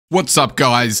What's up,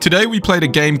 guys? Today we played a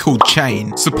game called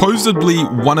Chain, supposedly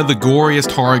one of the goriest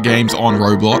horror games on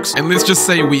Roblox, and let's just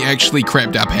say we actually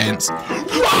crapped our pants.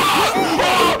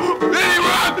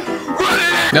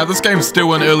 Now this game's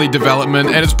still in early development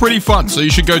and it's pretty fun, so you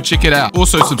should go check it out.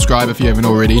 Also subscribe if you haven't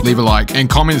already, leave a like, and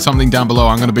comment something down below.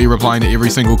 I'm gonna be replying to every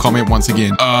single comment once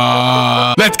again.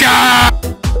 Let's go!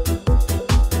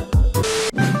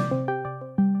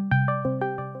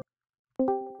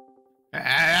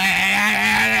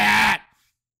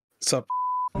 What's up?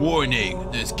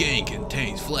 Warning, this game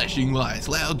contains flashing lights,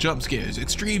 loud jump scares,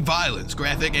 extreme violence,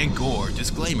 graphic, and gore.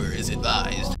 Disclaimer is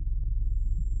advised.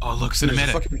 Oh, look,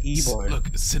 cinematic. Fucking E-boy. Look,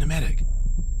 cinematic.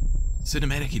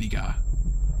 Cinematic itty guy.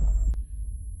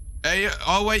 Hey,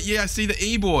 oh wait, yeah, I see the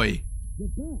E-boy.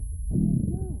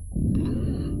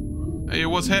 Hey,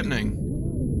 what's happening?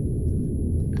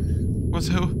 What's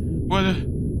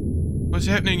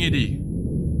happening, Eddie?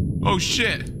 Oh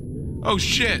shit. Oh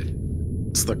shit.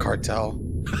 It's the cartel.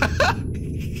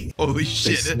 Holy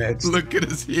shit, look at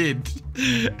his head.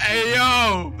 Hey,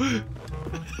 yo!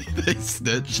 They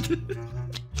snitched.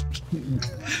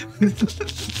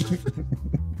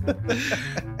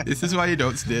 This is why you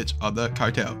don't snitch on the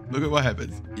cartel. Look at what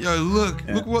happens. Yo, look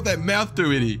what that mouth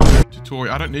do, Eddie.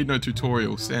 Tutorial, I don't need no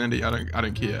tutorial. Sanity, I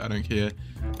don't care, I don't care.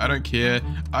 I don't care,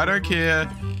 I don't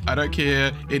care, I don't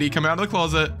care. Eddie, come out of the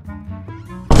closet.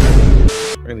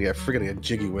 We're gonna get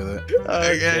jiggy with it.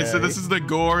 Okay, so this is the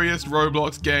goriest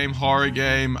Roblox game, horror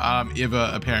game,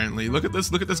 ever, apparently. Look at this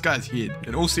guy's head.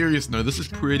 In all seriousness, no, this is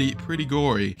pretty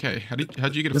gory. Okay,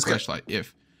 how'd you get a flashlight?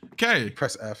 F. Okay.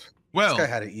 Press F. Well. This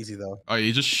guy had it easy though. Oh,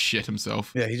 he just shit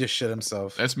himself. Yeah, he just shit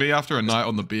himself. That's me after a night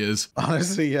on the beers.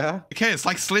 Honestly, yeah. Okay, it's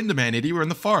like Slender Man, Eddie. We're in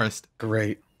the forest.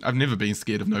 Great. I've never been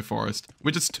scared of no forest.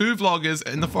 We're just two vloggers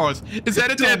in the forest. Is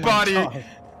that a dead body? God.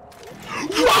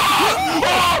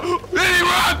 Oh! Eddie,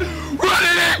 run! Run,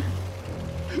 Eddie!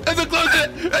 It's a closet!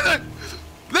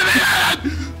 Let me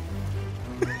in!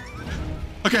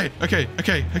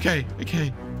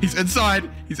 Okay. He's inside.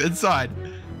 He's inside.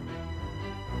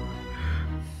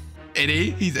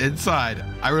 Eddie, he's inside.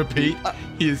 I repeat,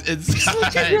 he is inside. He's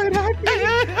looking right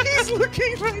at me. He's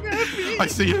looking right at me. I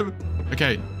see him.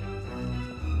 Okay.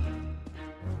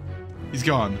 He's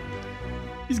gone.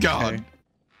 He's gone. Okay.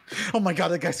 Oh my god,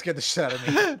 that guy scared the shit out of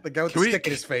me. The guy with the stick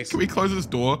in his face. Can we close this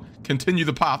door? Continue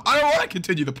the path. I don't want to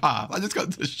continue the path. I just got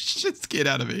the shit scared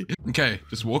out of me. Okay,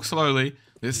 just walk slowly.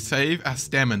 Let's save our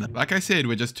stamina. Like I said,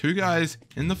 we're just two guys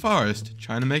in the forest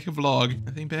trying to make a vlog.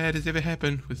 Nothing bad has ever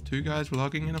happened with two guys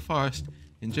vlogging in a forest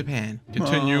in Japan.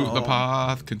 Continue the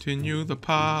path. Continue the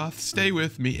path. Stay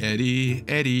with me, Eddie.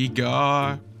 Eddie,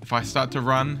 go. If I start to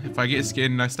run, if I get scared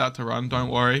and I start to run, don't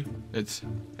worry. It's...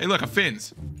 Hey, look, a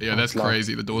fence. Yeah, that's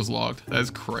crazy. The door's locked.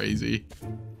 That's crazy.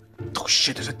 Oh,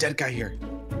 shit. There's a dead guy here.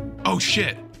 Oh,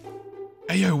 shit.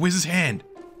 Hey, yo, where's his hand?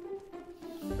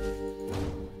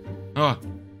 Oh.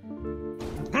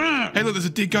 Hey, look, there's a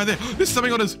dead guy there. There's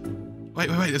something on his... Wait.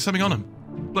 There's something on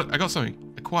him. Look, I got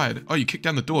something. Acquired. Oh, you kicked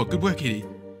down the door. Good work, Eddie.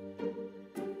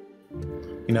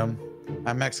 You know,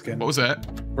 I'm Mexican. What was that?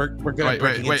 We're good at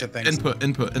breaking into things. Input.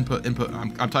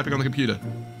 I'm typing on the computer.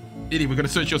 Eddie, we're gonna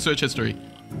search your search history.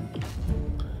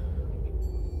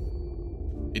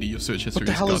 Eddie, your search history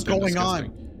is goddamn disgusting. What the hell is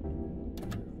going on?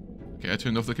 Okay, I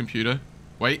turned off the computer.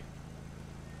 Wait.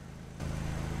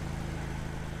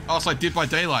 Oh, it's like Dead by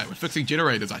Daylight. We're fixing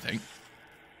generators, I think.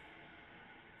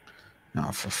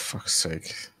 Oh, for fuck's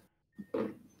sake.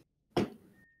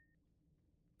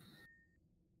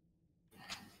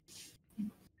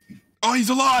 Oh, he's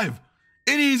alive!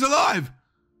 Eddie, he's alive!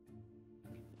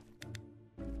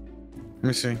 Let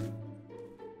me see.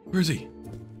 Where is he?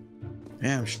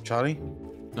 Damn, Shotty.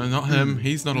 No, not him.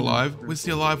 He's not alive. Where's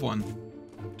the alive one?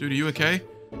 Dude, are you okay?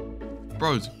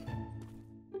 Bros.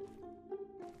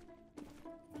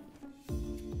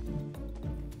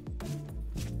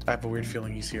 I have a weird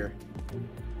feeling he's here.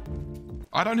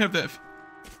 I don't have that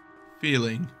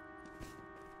feeling.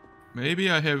 Maybe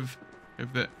I have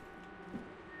that.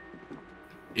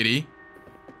 Eddie?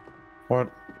 What?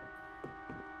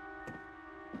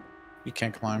 You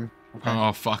can't climb. Okay.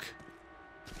 Oh, fuck.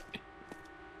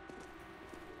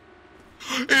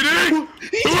 Eddie!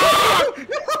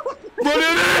 Run,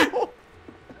 Eddie!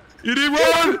 Eddie,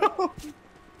 run!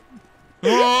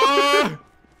 Oh!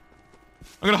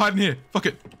 I'm gonna hide in here. Fuck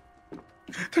it.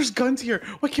 There's guns here.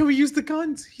 Why can't we use the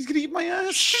guns? He's gonna eat my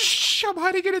ass. Shh, I'm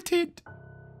hiding in a tent.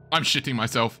 I'm shitting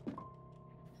myself.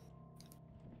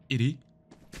 Eddie?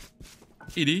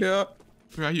 Eddie? Yeah.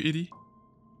 Where are you, Eddie?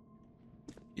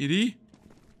 Eddie?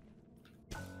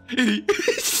 Eddie?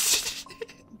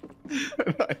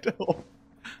 I know.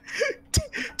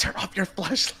 Turn off your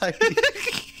flashlight.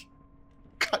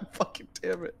 God fucking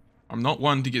damn it. I'm not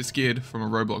one to get scared from a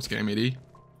Roblox game, Eddie.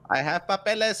 I have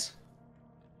papeles.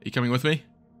 Are you coming with me?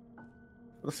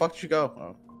 Where the fuck did you go?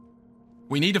 Oh.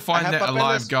 We need to find that papeles.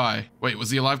 alive guy. Wait, was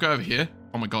the alive guy over here?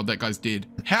 Oh my god, that guy's dead.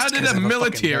 How did guy's a have a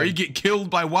military fucking get killed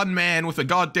by one man with a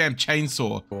goddamn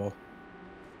chainsaw? Cool.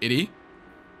 Eddie?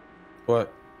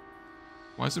 What?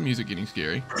 Why is the music getting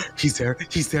scary? He's there.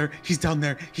 He's there. He's down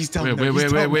there. He's down there.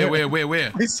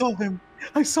 Where? I saw him.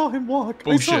 I saw him walk.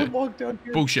 Bullshit. I saw him walk down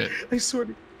here. Bullshit. I swear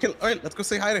to Okay, all right, let's go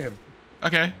say hi to him.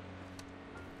 Okay.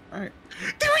 All right.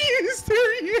 There he is.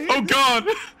 There he is. Oh god!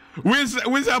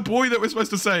 Where's our boy that we're supposed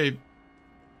to save?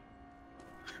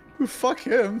 Fuck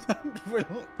him. Wait.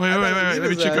 Let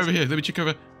me check over here. Let me check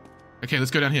over. Okay,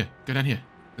 let's go down here. Go down here.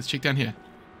 Let's check down here.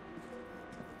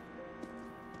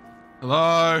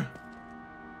 Hello?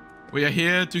 We are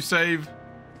here to save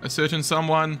a certain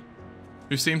someone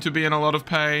who seemed to be in a lot of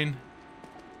pain.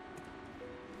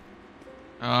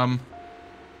 Fuck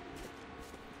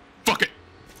it.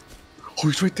 Oh,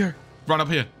 he's right there. Run up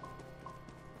here.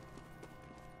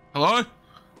 Hello?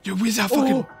 Yo, where's our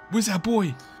fucking... Where's our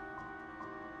boy?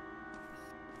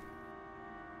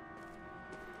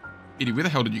 Eddie, where the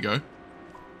hell did you go?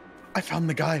 I found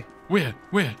the guy. Where?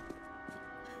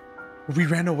 We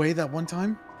ran away that one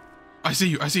time. I see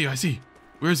you.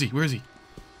 Where is he?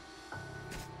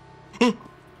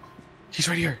 He's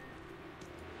right here.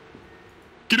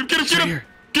 Get him! Right here.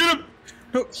 Get him!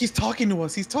 No, he's talking to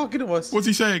us. What's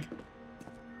he saying?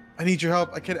 I need your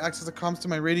help. I can't access the comms to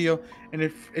my radio, and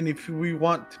if we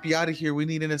want to be out of here, we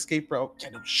need an escape route.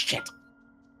 Can't do shit.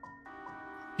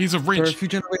 He's a There are a wrench. few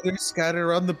generators scattered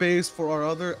around the base for our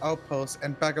other outposts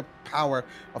and backup power.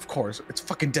 Of course, it's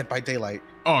fucking Dead by Daylight.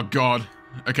 Oh god.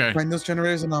 Okay. Find those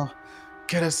generators and I'll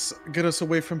get us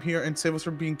away from here and save us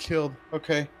from being killed.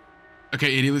 Okay.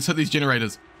 Okay, Eddie, let's hit these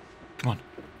generators. Come on.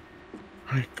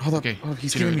 All right, hold up. Okay, Oh,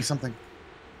 he's generator. giving me something.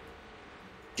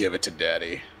 Give it to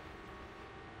Daddy.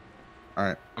 All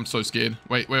right. I'm so scared.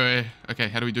 Wait. Okay,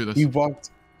 how do we do this? He walked.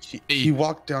 E. He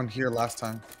walked down here last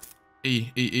time.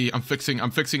 E. I'm fixing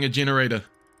a generator.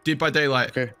 Dead by Daylight.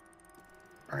 Okay.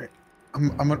 All right. I'm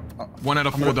gonna. 1 out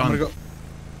of 4 done.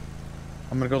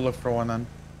 I'm gonna go look for one then.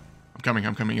 I'm coming.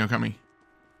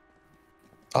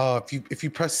 If you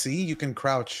press C, you can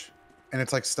crouch, and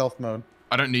it's like stealth mode.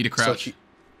 I don't need a crouch. So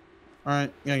all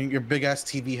right. Yeah, your big ass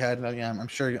TV head. Yeah, I'm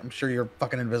sure you're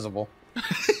fucking invisible.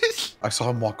 I saw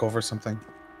him walk over something.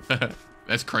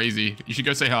 That's crazy. You should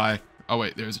go say hi. Oh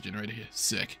wait, there is a generator here.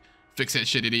 Sick. Fix that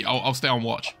shit, Eddie. I'll stay on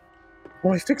watch.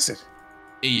 Oh, I fix it.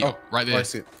 E, right there. Oh, I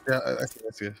see it. Yeah, I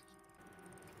see it.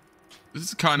 This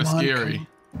is kind of scary.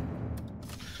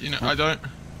 You know, I don't...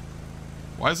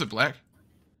 Why is it black?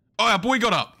 Oh, our boy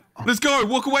got up. Let's go.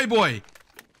 Walk away, boy.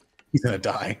 He's gonna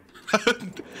die.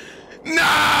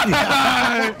 No!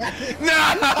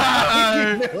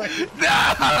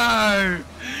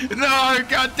 No!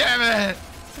 God damn it!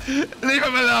 Leave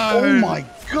him alone! Oh my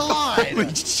god!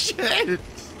 Holy shit!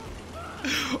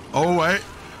 Oh, wait.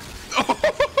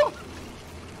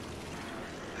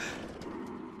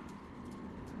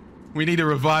 We need to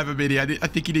revive him, Eddie. I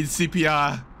think he needs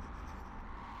CPR.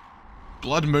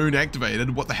 Blood moon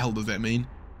activated. What the hell does that mean?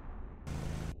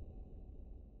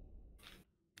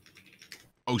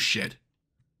 Oh shit.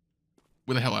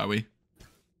 Where the hell are we?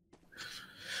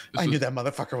 I knew that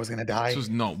motherfucker was gonna die. This was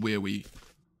not where we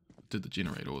did the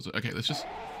generator, was it? Okay, let's just...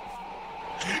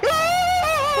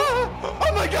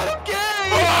 Oh my god, I'm gay!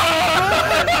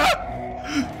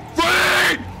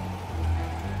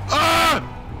 Running!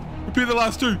 Repeat the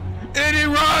last two. Eddie,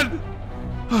 run!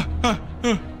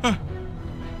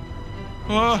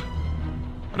 I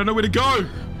don't know where to go.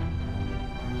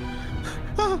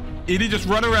 Eddie, just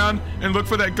run around and look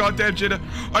for that goddamn generator.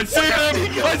 I see him!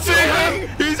 I see him!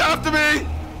 He's after me!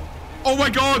 Oh my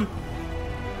god!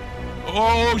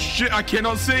 Oh shit, I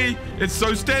cannot see. It's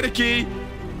so staticky.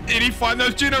 Eddie, find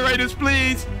those generators,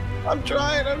 please. I'm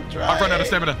trying. I've run out of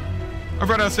stamina.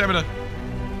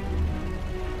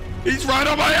 He's right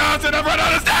on my ass and I've run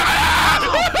out of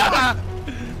stamina!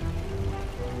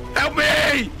 Help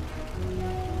me!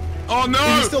 Oh no!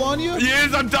 Is he still on you?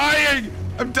 Yes, I'm dying!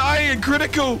 I'm dying!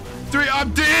 Critical! 3,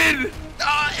 I'm dead!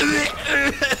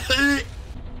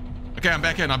 Okay, I'm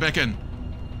back in.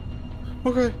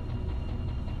 Okay.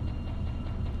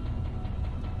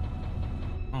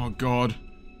 Oh god.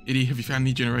 Eddie, have you found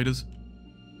any generators?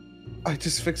 I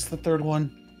just fixed the third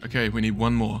one. Okay, we need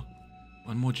one more.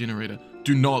 One more generator.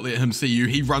 Do not let him see you.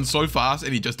 He runs so fast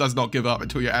and he just does not give up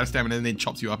until you're out of stamina and then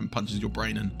chops you up and punches your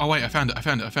brain in. Oh wait, I found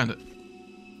it.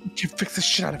 You fix the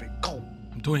shit out of it. Go.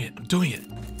 I'm doing it.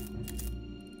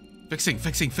 Fixing.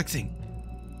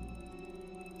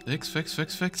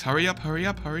 Fix. Hurry up.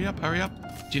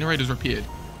 Generator's repaired.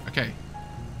 Okay.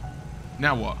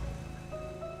 Now what?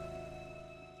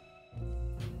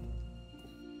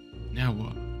 Now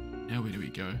where do we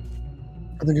go?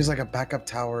 I think it's like a backup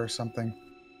tower or something.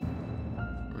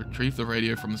 Retrieve the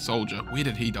radio from the soldier. Where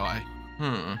did he die?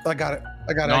 I got it.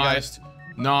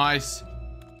 Nice.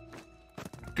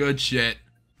 Good shit.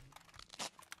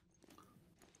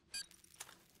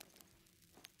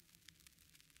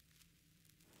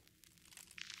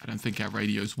 I don't think our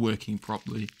radio's working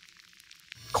properly.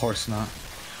 Of course not.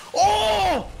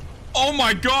 Oh! Oh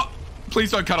my god!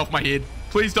 Please don't cut off my head.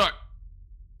 Please don't.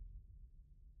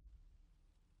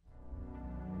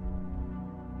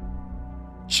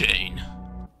 Chain.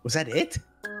 Was that it?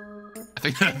 I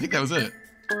think that was it.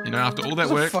 You know, after all that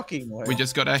There's a work, fucking way. we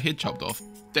just got our head chopped off.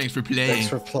 Thanks for playing. Thanks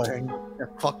for playing. Yeah,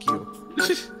 fuck you.